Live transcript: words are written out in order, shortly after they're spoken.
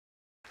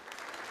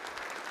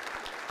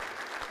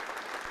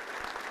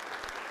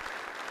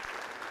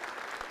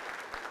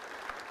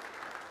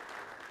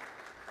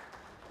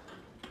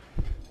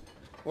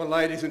Well,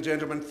 ladies and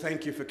gentlemen,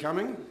 thank you for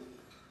coming.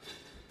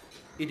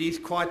 It is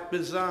quite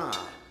bizarre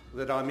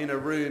that I'm in a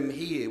room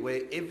here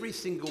where every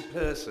single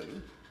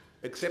person,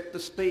 except the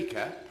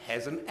speaker,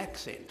 has an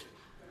accent.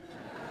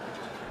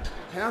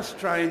 How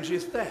strange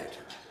is that?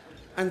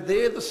 And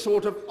they're the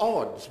sort of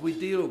odds we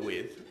deal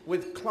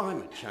with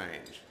climate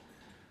change.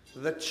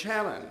 The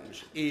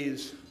challenge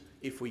is,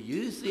 if we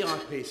use the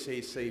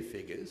IPCC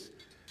figures,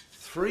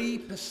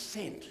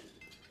 3%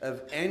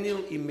 of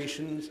annual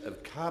emissions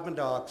of carbon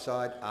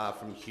dioxide are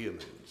from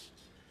humans.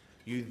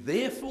 You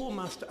therefore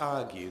must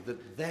argue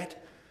that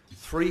that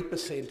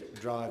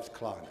 3% drives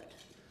climate.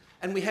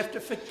 And we have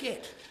to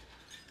forget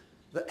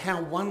that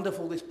how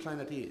wonderful this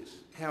planet is,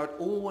 how it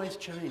always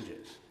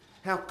changes,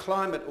 how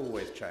climate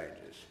always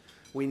changes.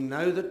 We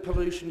know that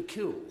pollution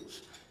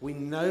kills. We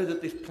know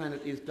that this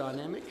planet is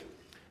dynamic.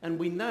 And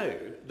we know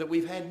that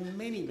we've had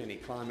many, many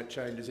climate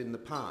changes in the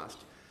past,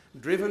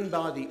 driven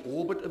by the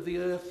orbit of the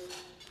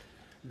Earth,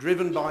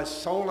 driven by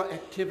solar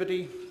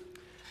activity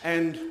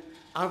and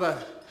other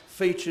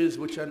features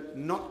which are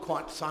not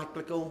quite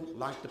cyclical,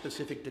 like the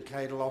Pacific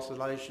Decadal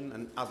Oscillation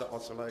and other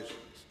oscillations.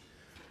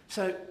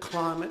 So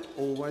climate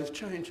always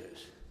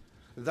changes.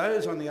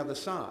 Those on the other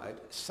side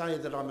say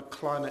that I'm a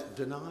climate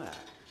denier.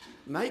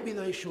 Maybe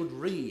they should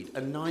read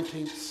a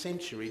 19th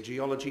century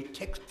geology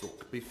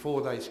textbook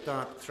before they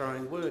start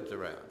throwing words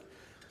around.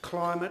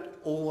 Climate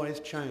always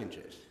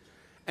changes.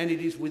 And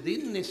it is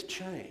within this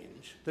change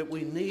that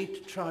we need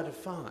to try to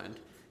find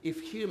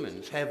if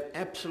humans have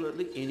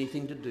absolutely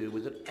anything to do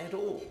with it at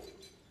all.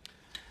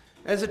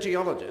 As a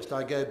geologist,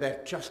 I go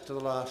back just to the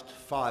last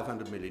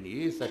 500 million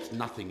years. That's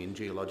nothing in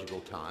geological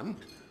time.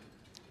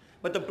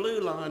 But the blue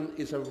line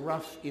is a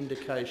rough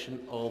indication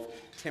of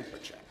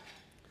temperature.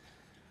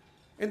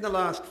 In the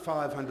last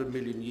 500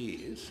 million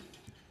years,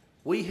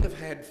 we have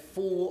had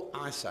 4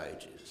 ice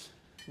ages,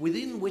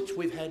 within which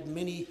we've had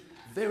many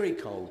very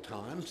cold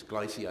times,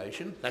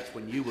 glaciation, that's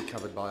when you were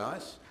covered by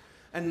ice,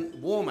 and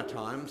warmer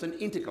times, and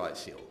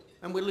interglacial,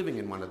 and we're living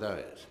in one of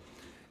those.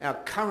 Our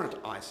current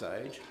ice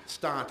age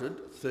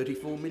started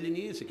 34 million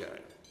years ago.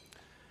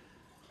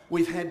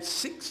 We've had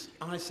 6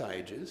 ice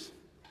ages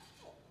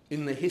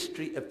in the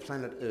history of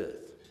planet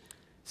Earth.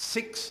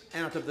 6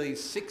 out of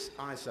these 6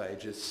 ice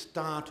ages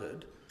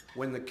started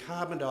when the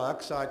carbon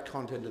dioxide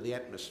content of the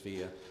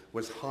atmosphere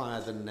was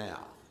higher than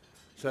now.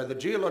 So the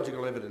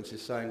geological evidence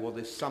is saying, well,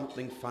 there's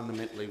something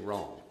fundamentally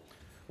wrong.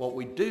 What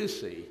we do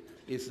see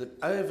is that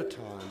over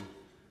time,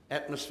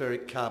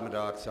 atmospheric carbon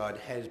dioxide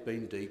has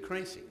been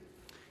decreasing.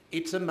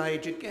 It's a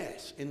major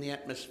gas in the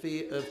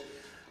atmosphere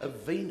of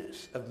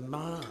Venus, of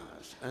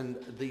Mars, and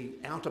the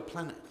outer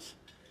planets.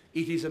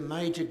 It is a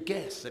major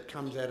gas that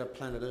comes out of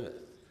planet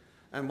Earth.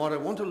 And what I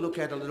want to look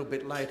at a little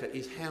bit later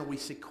is how we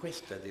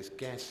sequester this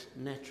gas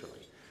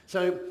naturally.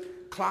 So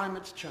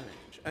climates change,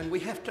 and we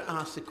have to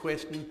ask the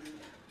question,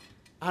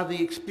 are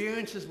the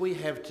experiences we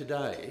have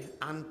today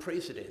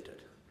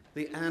unprecedented?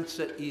 The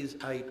answer is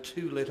a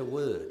 2-letter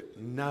word,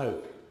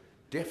 no,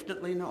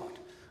 definitely not.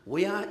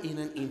 We are in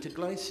an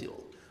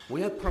interglacial.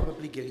 We are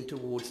probably getting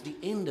towards the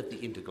end of the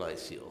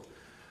interglacial.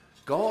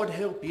 God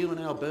help you in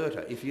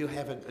Alberta if you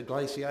have a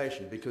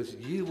glaciation, because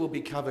you will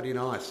be covered in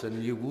ice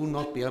and you will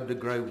not be able to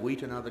grow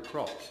wheat and other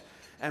crops.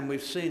 And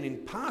we've seen in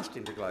past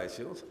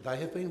interglacials, they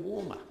have been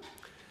warmer.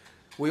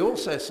 We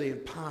also see in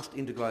past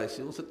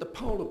interglacials that the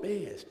polar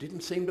bears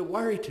didn't seem to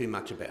worry too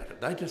much about it.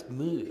 They just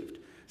moved.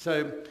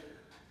 So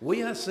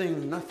we are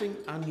seeing nothing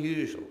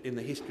unusual in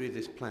the history of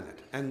this planet.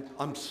 And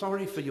I'm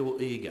sorry for your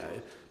ego,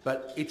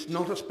 but it's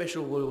not a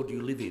special world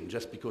you live in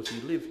just because you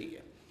live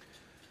here.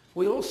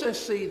 We also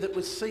see that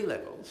with sea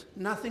levels,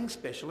 nothing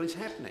special is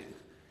happening.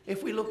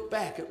 If we look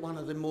back at one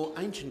of the more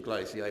ancient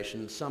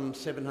glaciations some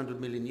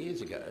 700 million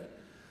years ago,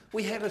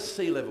 we had a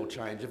sea level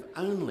change of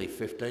only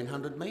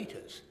 1,500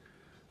 metres.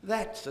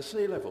 That's a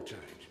sea level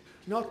change,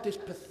 not this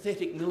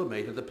pathetic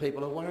millimetre that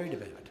people are worried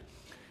about.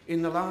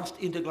 In the last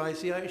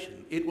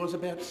interglaciation, it was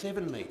about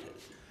 7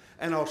 metres.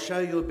 And I'll show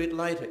you a bit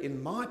later,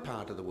 in my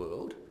part of the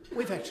world,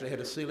 we've actually had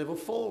a sea level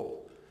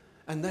fall.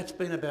 And that's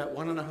been about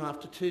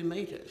 1.5 to 2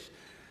 metres.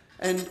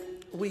 And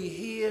we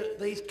hear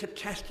these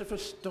catastrophist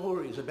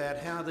stories about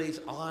how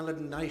these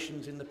island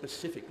nations in the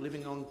Pacific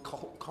living on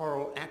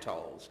coral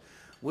atolls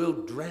will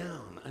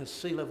drown as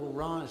sea level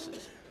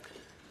rises.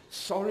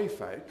 Sorry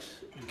folks,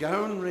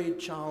 go and read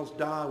Charles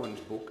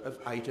Darwin's book of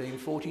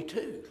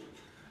 1842,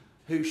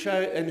 he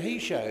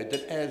showed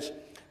that as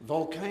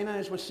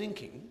volcanoes were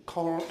sinking,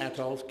 coral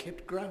atolls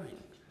kept growing.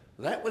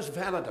 That was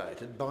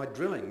validated by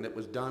drilling that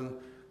was done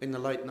in the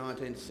late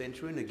 19th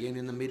century and again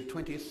in the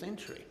mid-20th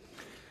century.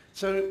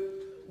 So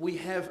we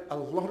have a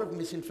lot of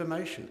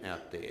misinformation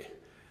out there.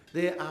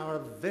 There are a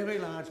very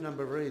large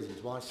number of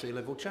reasons why sea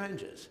level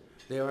changes.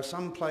 There are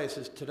some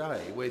places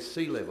today where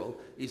sea level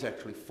is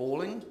actually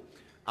falling,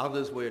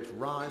 others where it's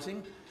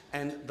rising,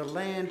 and the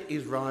land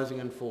is rising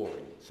and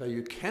falling. So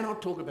you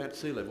cannot talk about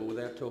sea level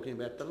without talking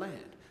about the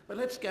land. But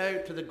let's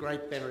go to the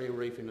Great Barrier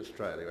Reef in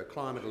Australia, a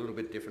climate a little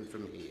bit different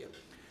from here.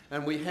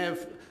 And we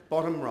have,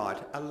 bottom right,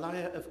 a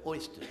layer of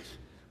oysters,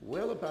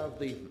 well above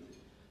the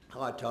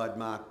high tide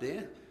mark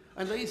there.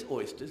 And these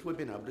oysters we've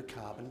been able to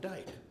carbon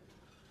date.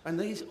 And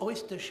these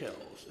oyster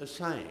shells are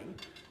saying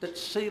that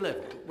sea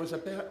level was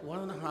about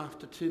 1.5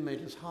 to 2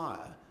 metres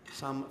higher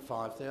some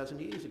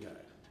 5,000 years ago.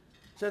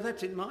 So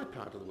that's in my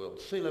part of the world.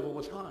 Sea level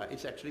was higher.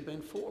 It's actually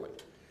been falling.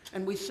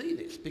 And we see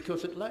this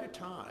because at low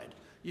tide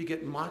you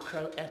get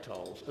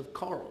micro-atolls of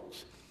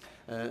corals.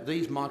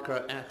 These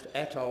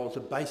micro-atolls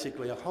are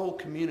basically a whole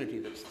community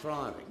that's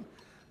thriving,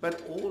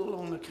 but all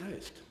along the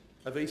coast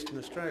of eastern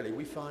Australia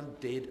we find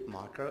dead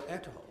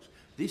micro-atolls.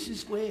 This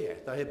is where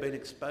they have been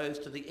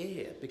exposed to the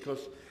air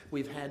because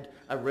we've had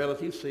a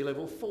relative sea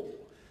level fall.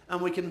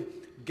 And we can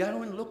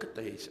go and look at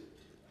these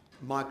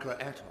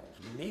micro-atolls,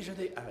 measure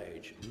their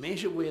age,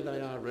 measure where they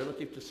are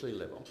relative to sea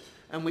level,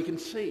 and we can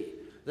see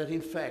that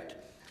in fact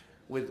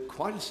with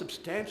quite a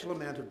substantial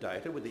amount of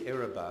data with the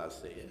error bars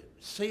there,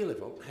 sea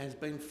level has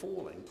been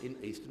falling in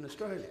eastern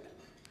Australia.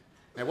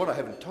 Now what I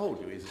haven't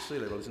told you is the sea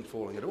level isn't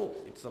falling at all,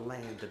 it's the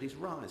land that is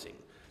rising.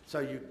 So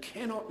you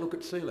cannot look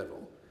at sea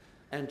level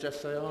and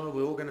just say, oh,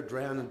 we're all going to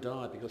drown and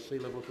die because sea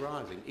level's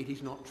rising. It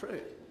is not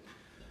true.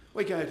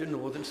 We go to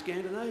northern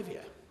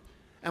Scandinavia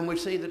and we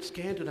see that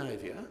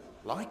Scandinavia,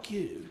 like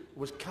you,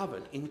 was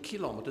covered in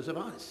kilometres of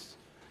ice.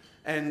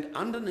 And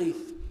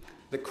underneath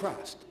the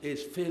crust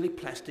is fairly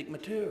plastic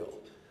material.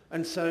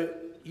 And so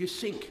you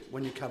sink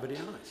when you're covered in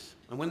ice.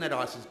 And when that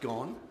ice is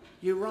gone,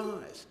 you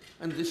rise.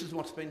 And this is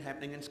what's been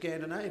happening in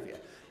Scandinavia.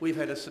 We've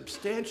had a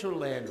substantial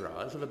land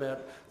rise of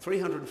about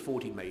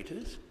 340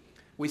 metres.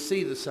 We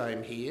see the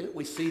same here.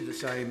 We see the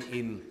same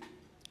in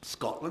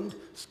Scotland.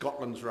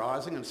 Scotland's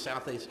rising and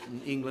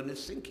southeastern England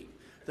is sinking.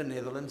 The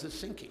Netherlands is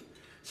sinking.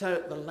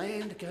 So the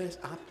land goes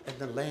up and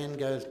the land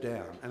goes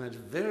down. And it's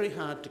very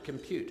hard to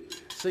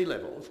compute sea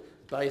levels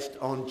based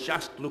on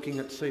just looking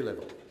at sea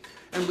level.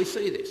 And we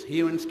see this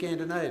here in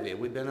Scandinavia.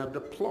 We've been able to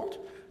plot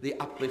the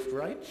uplift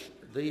rates.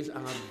 These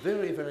are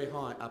very, very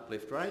high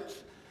uplift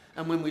rates.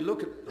 And when we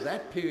look at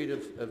that period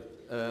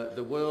of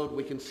the world,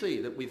 we can see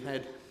that we've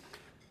had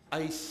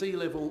a sea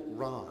level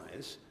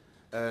rise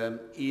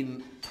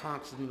in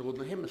parts of the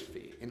northern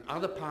hemisphere. In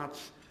other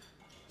parts,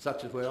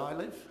 such as where I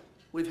live,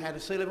 we've had a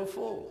sea level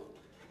fall.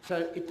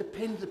 So it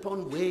depends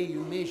upon where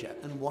you measure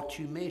and what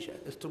you measure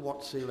as to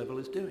what sea level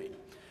is doing.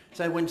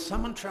 So when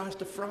someone tries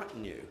to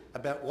frighten you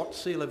about what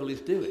sea level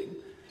is doing,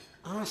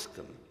 ask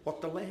them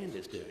what the land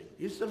is doing.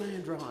 Is the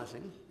land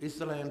rising? Is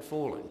the land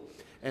falling?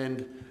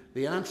 And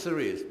the answer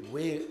is,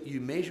 where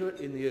you measure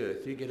it in the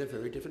earth, you get a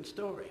very different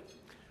story.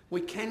 We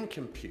can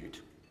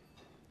compute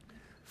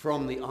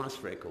from the ice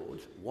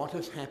records what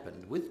has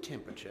happened with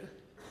temperature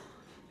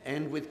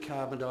and with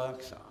carbon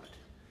dioxide.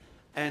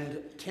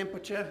 And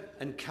temperature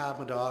and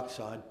carbon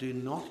dioxide do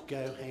not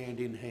go hand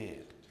in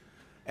hand.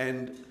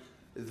 And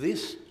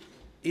this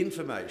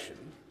information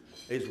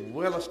is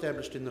well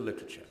established in the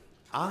literature.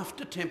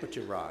 After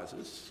temperature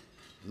rises,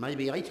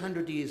 maybe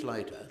 800 years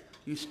later,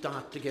 you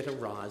start to get a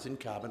rise in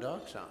carbon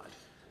dioxide.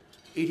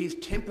 It is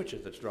temperature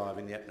that's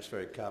driving the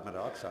atmospheric carbon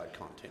dioxide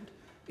content.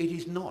 It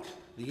is not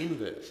the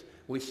inverse.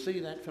 We see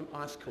that from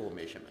ice core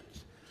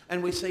measurements.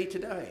 And we see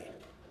today,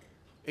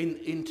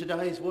 in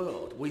today's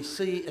world, we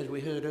see, as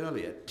we heard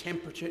earlier,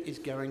 temperature is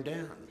going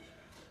down.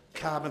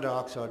 Carbon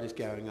dioxide is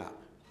going up.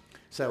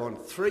 So on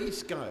 3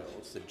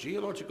 scales, the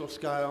geological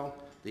scale,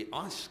 the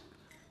ice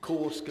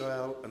core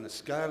scale and the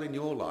scale in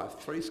your life,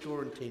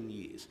 10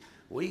 years,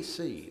 we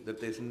see that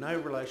there's no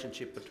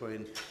relationship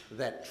between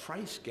that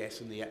trace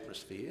gas in the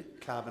atmosphere,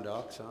 carbon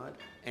dioxide,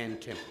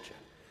 and temperature.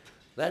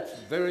 That's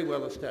very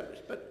well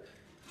established. But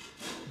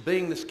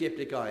being the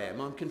sceptic I am,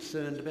 I'm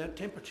concerned about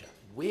temperature.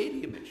 Where do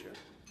you measure it?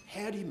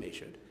 How do you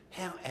measure it?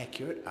 How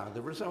accurate are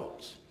the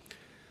results?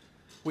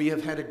 We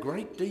have had a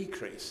great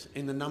decrease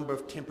in the number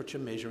of temperature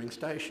measuring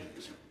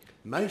stations.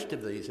 Most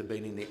of these have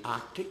been in the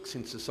Arctic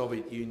since the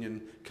Soviet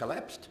Union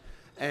collapsed,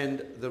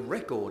 and the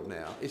record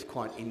now is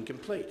quite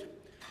incomplete.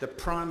 The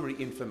primary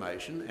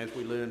information, as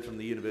we learned from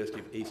the University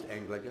of East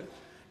Anglia,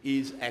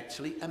 is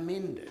actually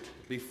amended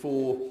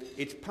before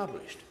it's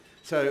published.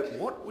 So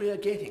what we are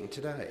getting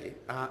today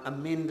are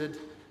amended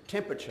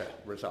temperature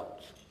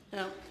results.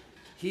 Now,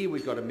 here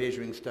we've got a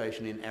measuring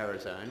station in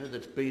Arizona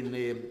that's been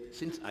there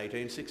since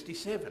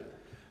 1867.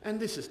 And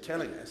this is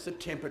telling us that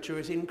temperature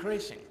is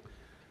increasing.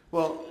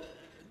 Well,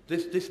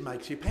 this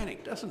makes you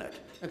panic, doesn't it?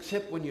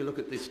 Except when you look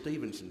at this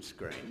Stevenson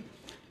screen,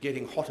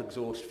 getting hot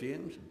exhaust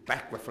fumes,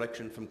 back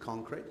reflection from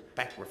concrete,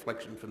 back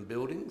reflection from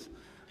buildings.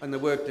 And the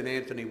work that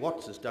Anthony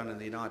Watts has done in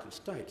the United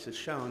States has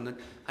shown that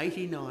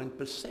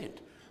 89%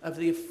 of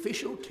the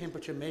official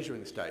temperature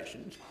measuring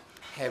stations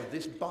have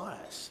this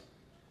bias.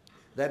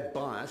 That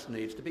bias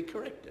needs to be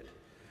corrected.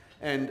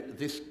 And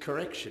this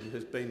correction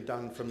has been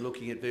done from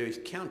looking at various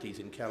counties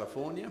in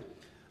California,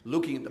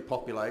 looking at the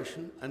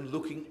population and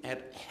looking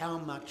at how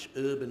much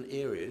urban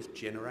areas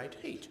generate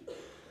heat.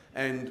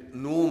 And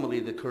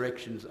normally the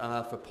corrections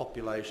are for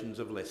populations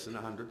of less than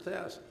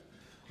 100,000.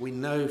 We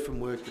know from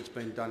work that's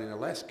been done in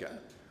Alaska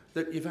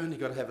that you've only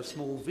got to have a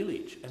small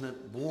village and it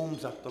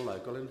warms up the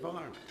local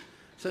environment.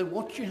 So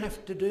what you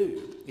have to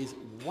do is,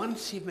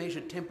 once you've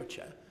measured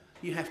temperature,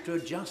 you have to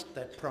adjust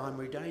that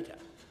primary data.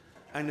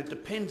 And it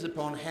depends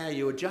upon how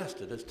you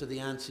adjust it as to the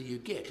answer you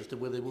get, as to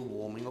whether we're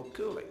warming or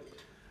cooling.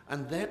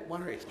 And that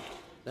worries me.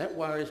 That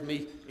worries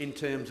me in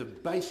terms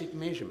of basic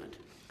measurement.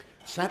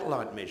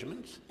 Satellite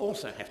measurements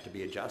also have to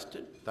be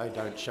adjusted. They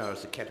don't show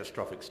us a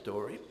catastrophic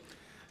story.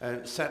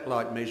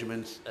 Satellite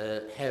measurements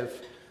have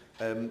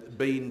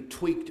been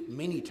tweaked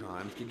many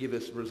times to give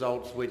us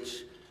results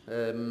which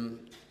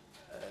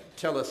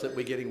tell us that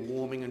we're getting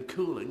warming and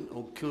cooling,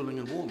 or cooling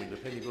and warming,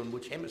 depending on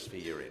which hemisphere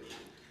you're in.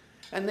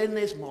 And then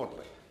there's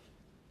modelling.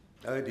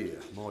 Oh dear,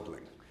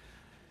 modelling.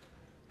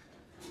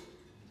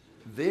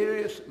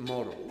 Various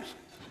models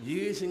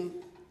using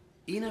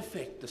in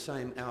effect the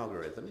same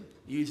algorithm,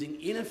 using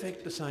in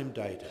effect the same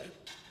data,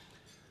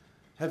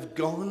 have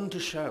gone to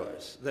show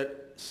us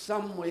that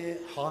somewhere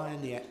high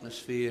in the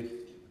atmosphere,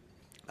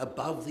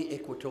 above the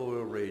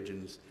equatorial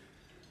regions,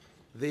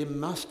 there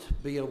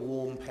must be a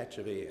warm patch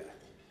of air.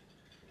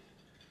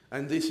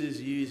 And this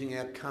is using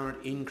our current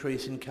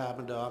increase in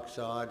carbon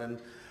dioxide and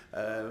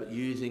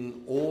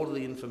using all of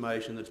the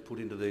information that's put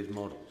into these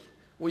models.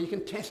 Well, you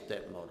can test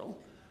that model,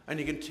 and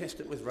you can test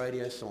it with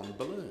radiosonde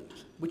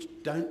balloons, which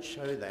don't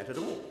show that at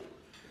all.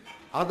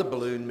 Other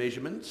balloon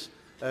measurements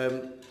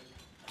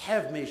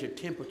have measured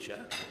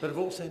temperature, but have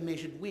also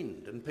measured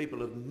wind, and people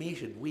have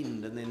measured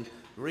wind and then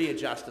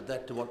readjusted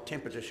that to what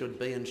temperature should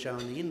be and shown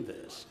the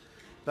inverse.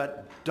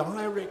 But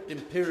direct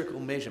empirical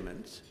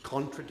measurements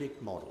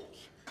contradict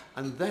models,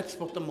 and that's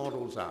what the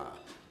models are.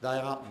 They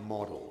are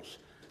models.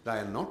 They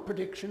are not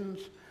predictions.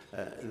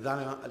 They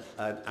are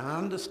an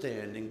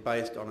understanding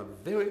based on a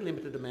very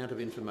limited amount of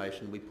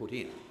information we put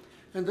in.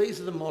 And these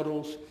are the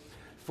models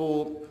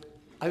for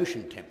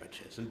ocean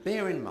temperatures. And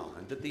bear in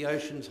mind that the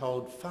oceans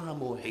hold far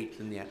more heat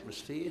than the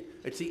atmosphere.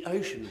 It's the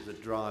oceans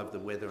that drive the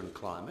weather and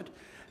climate.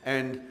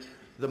 And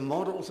the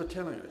models are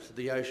telling us that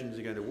the oceans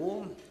are going to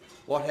warm.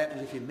 What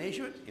happens if you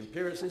measure it?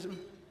 Empiricism,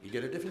 you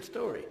get a different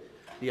story.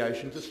 The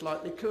oceans are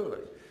slightly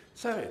cooling.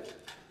 So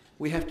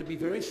we have to be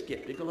very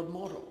sceptical of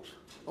models.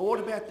 Or what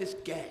about this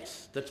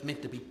gas that's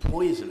meant to be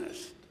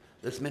poisonous,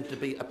 that's meant to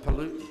be a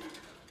pollutant?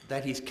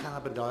 That is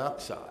carbon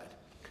dioxide.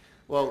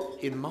 Well,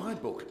 in my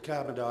book,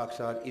 carbon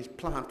dioxide is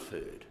plant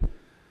food.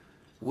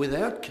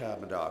 Without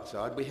carbon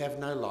dioxide, we have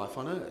no life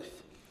on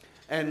Earth.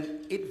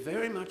 And it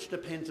very much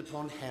depends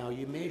upon how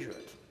you measure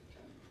it.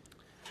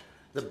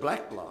 The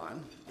black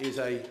line is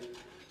a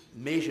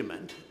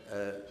measurement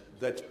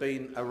that's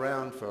been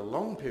around for a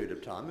long period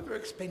of time, a very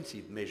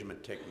expensive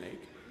measurement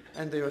technique.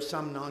 And there are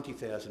some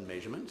 90,000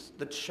 measurements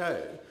that show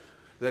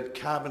that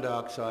carbon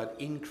dioxide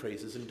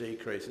increases and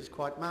decreases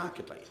quite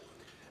markedly.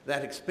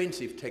 That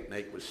expensive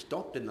technique was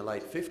stopped in the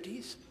late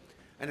 50s,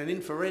 and an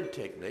infrared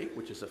technique,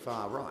 which is the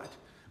far right,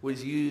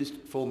 was used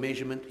for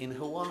measurement in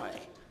Hawaii.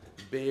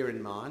 Bear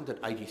in mind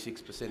that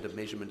 86% of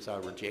measurements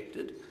are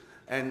rejected,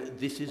 and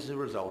this is the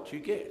result you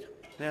get.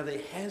 Now,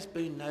 there has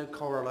been no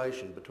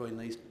correlation between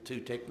these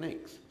two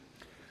techniques.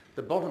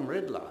 The bottom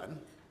red line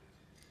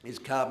is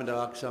carbon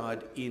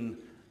dioxide in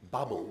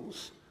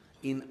bubbles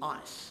in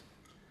ice.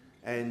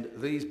 And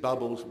these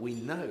bubbles, we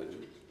know,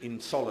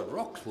 in solid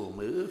rocks will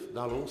move.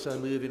 They'll also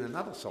move in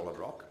another solid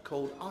rock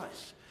called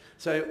ice.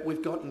 So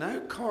we've got no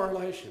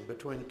correlation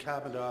between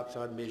carbon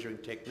dioxide measuring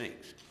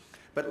techniques.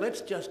 But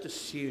let's just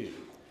assume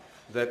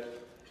that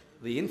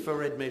the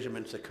infrared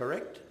measurements are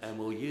correct, and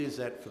we'll use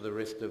that for the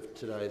rest of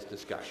today's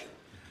discussion,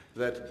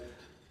 that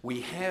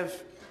we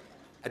have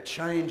a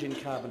change in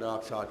carbon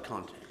dioxide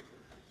content.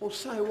 Well,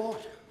 so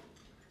what?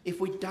 If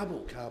we double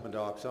carbon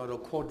dioxide or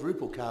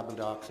quadruple carbon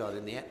dioxide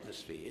in the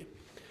atmosphere,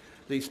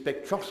 the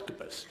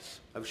spectroscopists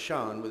have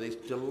shown with this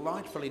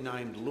delightfully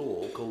named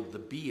law called the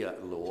Beer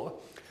law,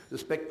 the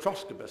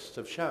spectroscopists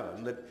have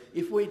shown that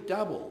if we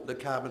double the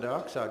carbon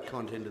dioxide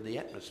content in the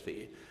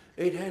atmosphere,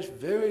 it has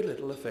very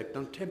little effect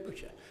on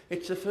temperature.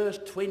 It's the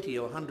first 20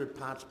 or 100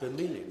 parts per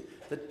million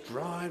that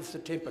drives the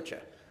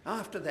temperature.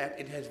 After that,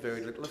 it has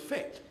very little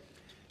effect.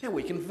 Now,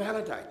 we can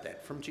validate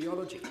that from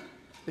geology,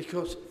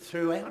 because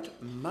throughout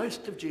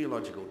most of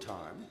geological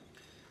time,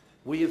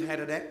 we have had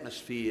an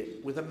atmosphere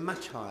with a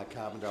much higher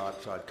carbon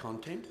dioxide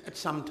content. At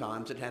some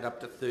times it had up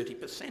to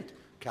 30%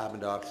 carbon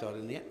dioxide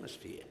in the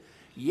atmosphere.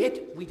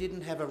 Yet we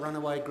didn't have a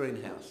runaway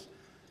greenhouse,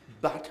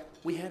 but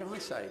we had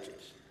ice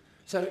ages.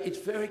 So it's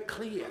very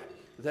clear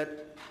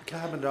that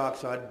carbon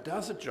dioxide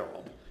does a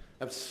job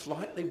of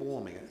slightly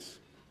warming us,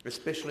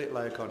 especially at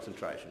low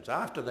concentrations.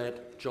 After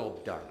that,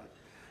 job done.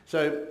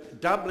 So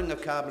doubling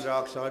of carbon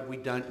dioxide, we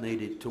don't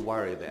need it to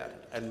worry about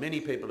it. And many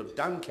people have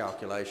done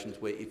calculations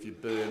where if you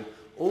burn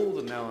all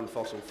the known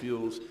fossil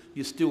fuels,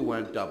 you still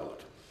won't double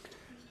it.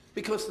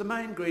 Because the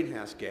main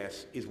greenhouse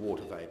gas is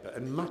water vapour,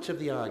 and much of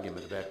the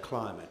argument about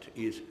climate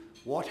is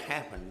what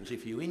happens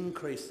if you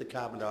increase the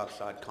carbon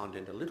dioxide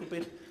content a little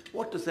bit,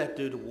 what does that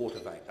do to water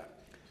vapour?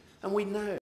 And we know